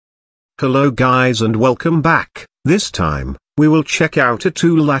Hello guys and welcome back. This time, we will check out a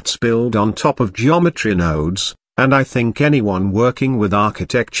tool that's built on top of geometry nodes, and I think anyone working with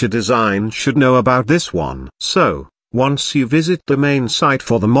architecture design should know about this one. So, once you visit the main site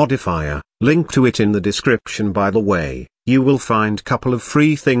for the modifier, link to it in the description by the way, you will find couple of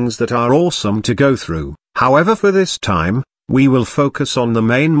free things that are awesome to go through. However, for this time, we will focus on the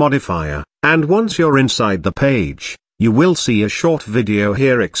main modifier, and once you're inside the page, you will see a short video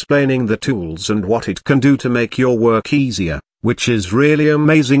here explaining the tools and what it can do to make your work easier, which is really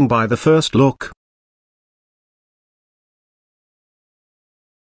amazing by the first look.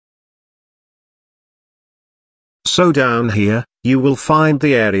 So down here, you will find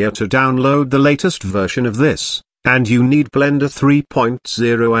the area to download the latest version of this, and you need Blender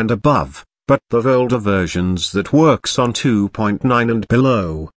 3.0 and above, but the older versions that works on 2.9 and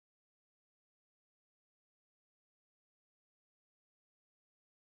below.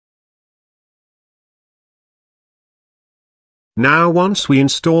 Now once we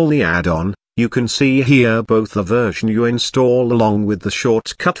install the add-on, you can see here both the version you install along with the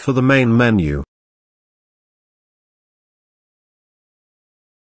shortcut for the main menu.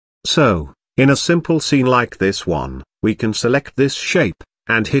 So, in a simple scene like this one, we can select this shape,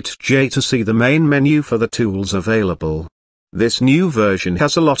 and hit J to see the main menu for the tools available. This new version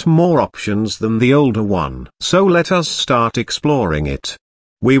has a lot more options than the older one. So let us start exploring it.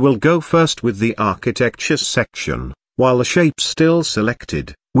 We will go first with the architecture section. While the shape's still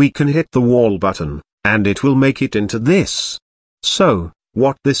selected, we can hit the wall button, and it will make it into this. So,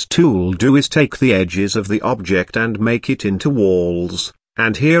 what this tool do is take the edges of the object and make it into walls,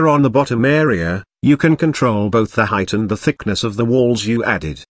 and here on the bottom area, you can control both the height and the thickness of the walls you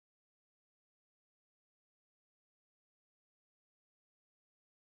added.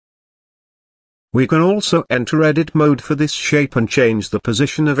 We can also enter edit mode for this shape and change the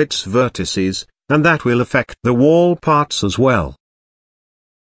position of its vertices, and that will affect the wall parts as well.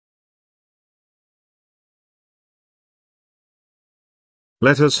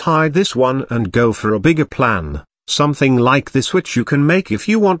 Let us hide this one and go for a bigger plan, something like this, which you can make if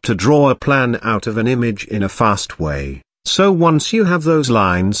you want to draw a plan out of an image in a fast way. So once you have those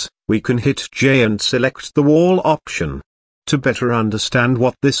lines, we can hit J and select the wall option. To better understand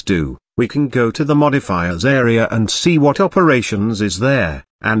what this do, we can go to the modifiers area and see what operations is there,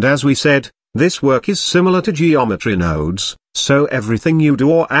 and as we said, this work is similar to geometry nodes, so everything you do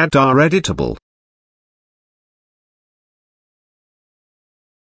or add are editable.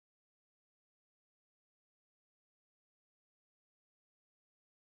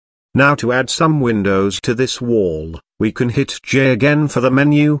 Now to add some windows to this wall, we can hit J again for the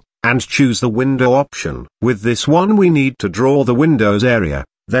menu, and choose the window option. With this one we need to draw the windows area,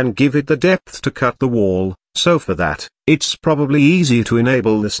 then give it the depth to cut the wall, so for that, it's probably easier to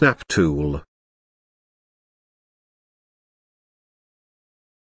enable the snap tool.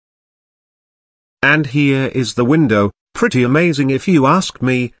 And here is the window, pretty amazing if you ask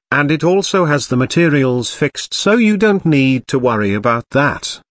me, and it also has the materials fixed so you don't need to worry about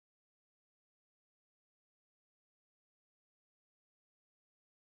that.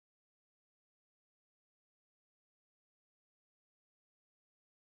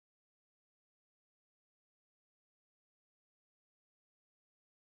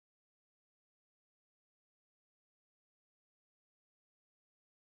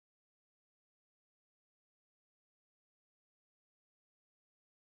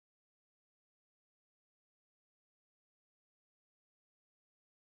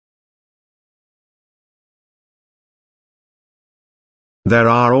 There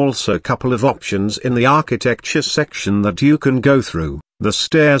are also a couple of options in the architecture section that you can go through. The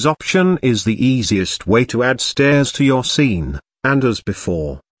stairs option is the easiest way to add stairs to your scene, and as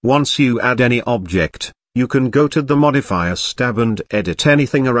before, once you add any object, you can go to the modifier tab and edit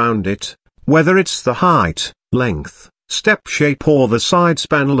anything around it, whether it's the height, length, step shape or the side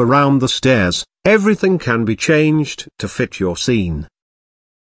panel around the stairs, everything can be changed to fit your scene.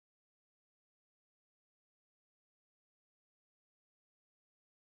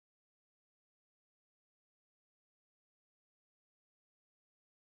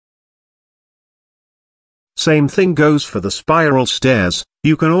 Same thing goes for the spiral stairs.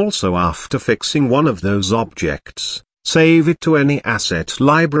 You can also, after fixing one of those objects, save it to any asset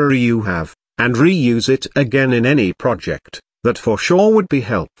library you have, and reuse it again in any project. That for sure would be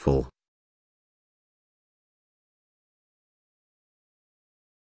helpful.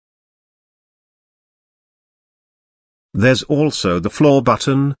 There's also the floor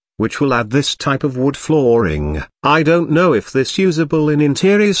button, which will add this type of wood flooring. I don't know if this usable in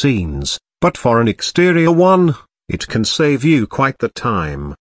interior scenes, but for an exterior one, it can save you quite the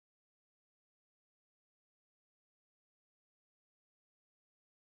time.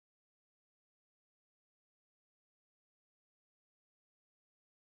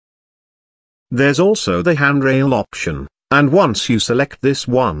 There's also the handrail option, and once you select this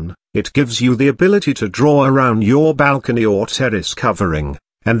one, it gives you the ability to draw around your balcony or terrace covering,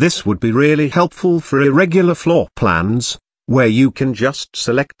 and this would be really helpful for irregular floor plans, where you can just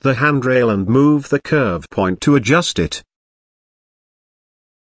select the handrail and move the curve point to adjust it.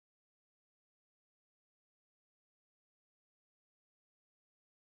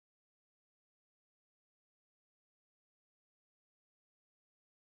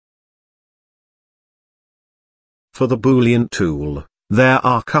 For the Boolean tool, there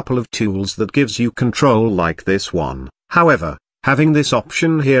are a couple of tools that gives you control like this one. However, having this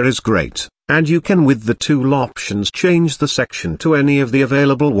option here is great, and you can with the tool options change the section to any of the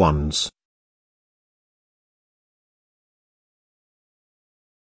available ones.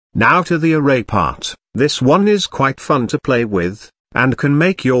 Now to the array part. This one is quite fun to play with, and can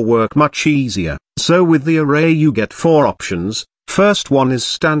make your work much easier. So with the array you get 4 options. First one is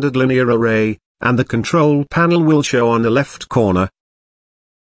standard linear array, and the control panel will show on the left corner.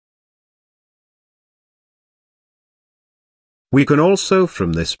 We can also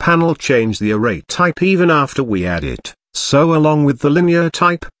from this panel change the array type even after we add it, so along with the linear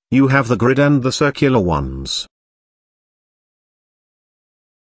type, you have the grid and the circular ones.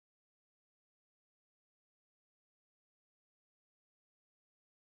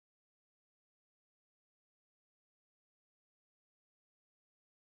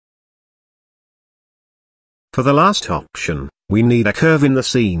 For the last option, we need a curve in the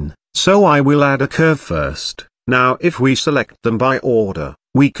scene, so I will add a curve first. Now if we select them by order,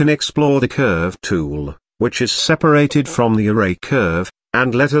 we can explore the curve tool, which is separated from the array curve,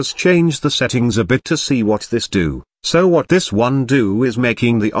 and let us change the settings a bit to see what this do. So what this one do is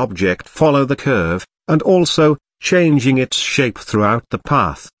making the object follow the curve, and also, changing its shape throughout the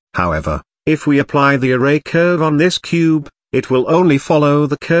path. However, if we apply the array curve on this cube, it will only follow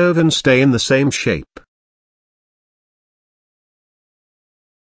the curve and stay in the same shape.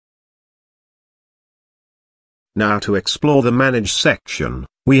 Now to explore the Manage section,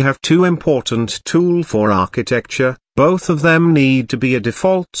 we have 2 important tools for architecture, both of them need to be a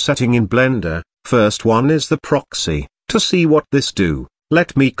default setting in Blender. First one is the Proxy. To see what this do,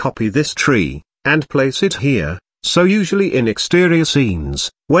 let me copy this tree, and place it here. So usually in exterior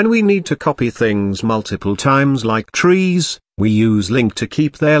scenes, when we need to copy things multiple times like trees, we use link to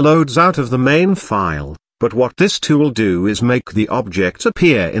keep their loads out of the main file, but what this tool do is make the object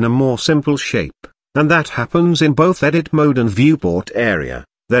appear in a more simple shape. And that happens in both edit mode and viewport area.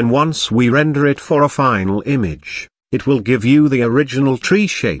 Then once we render it for a final image, it will give you the original tree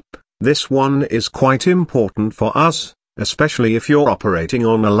shape. This one is quite important for us, especially if you're operating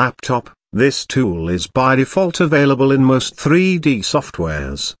on a laptop. This tool is by default available in most 3D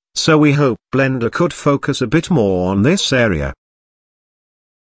softwares, so we hope Blender could focus a bit more on this area.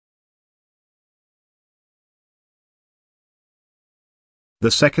 The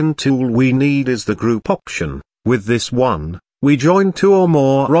second tool we need is the group option. With this one, we join 2 or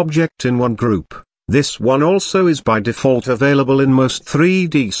more objects in one group. This one also is by default available in most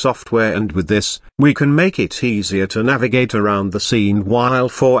 3D software, and with this, we can make it easier to navigate around the scene while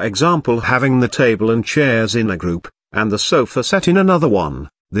for example having the table and chairs in a group, and the sofa set in another one.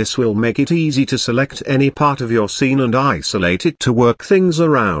 This will make it easy to select any part of your scene and isolate it to work things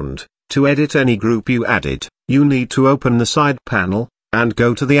around. To edit any group you added, you need to open the side panel, and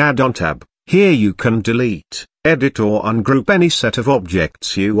go to the Add-on tab. Here you can delete, edit or ungroup any set of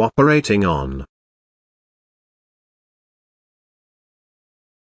objects you operating on.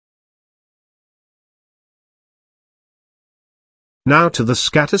 Now to the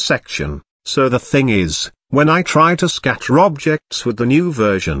scatter section. So the thing is, when I try to scatter objects with the new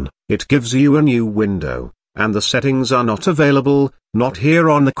version, it gives you a new window, and the settings are not available, not here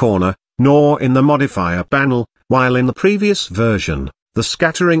on the corner, nor in the modifier panel, while in the previous version, the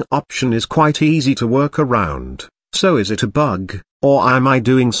scattering option is quite easy to work around. So is it a bug, or am I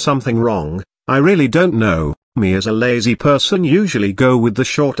doing something wrong? I really don't know. Me as a lazy person usually go with the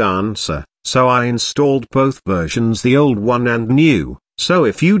short answer, so I installed both versions, the old one and new. So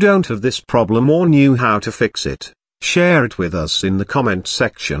if you don't have this problem or knew how to fix it, share it with us in the comment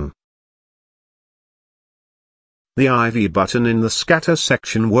section. The IV button in the scatter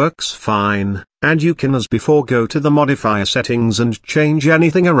section works fine, and you can as before go to the modifier settings and change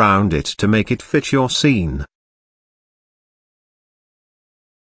anything around it to make it fit your scene.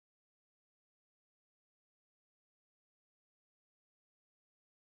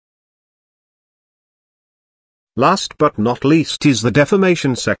 Last but not least is the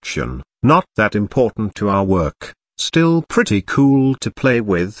defamation section. Not that important to our work, still pretty cool to play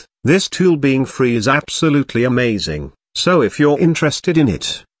with. This tool being free is absolutely amazing, so if you're interested in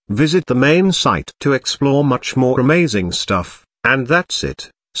it, Visit the main site to explore much more amazing stuff, and that's it.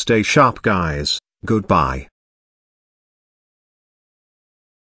 Stay sharp guys, goodbye.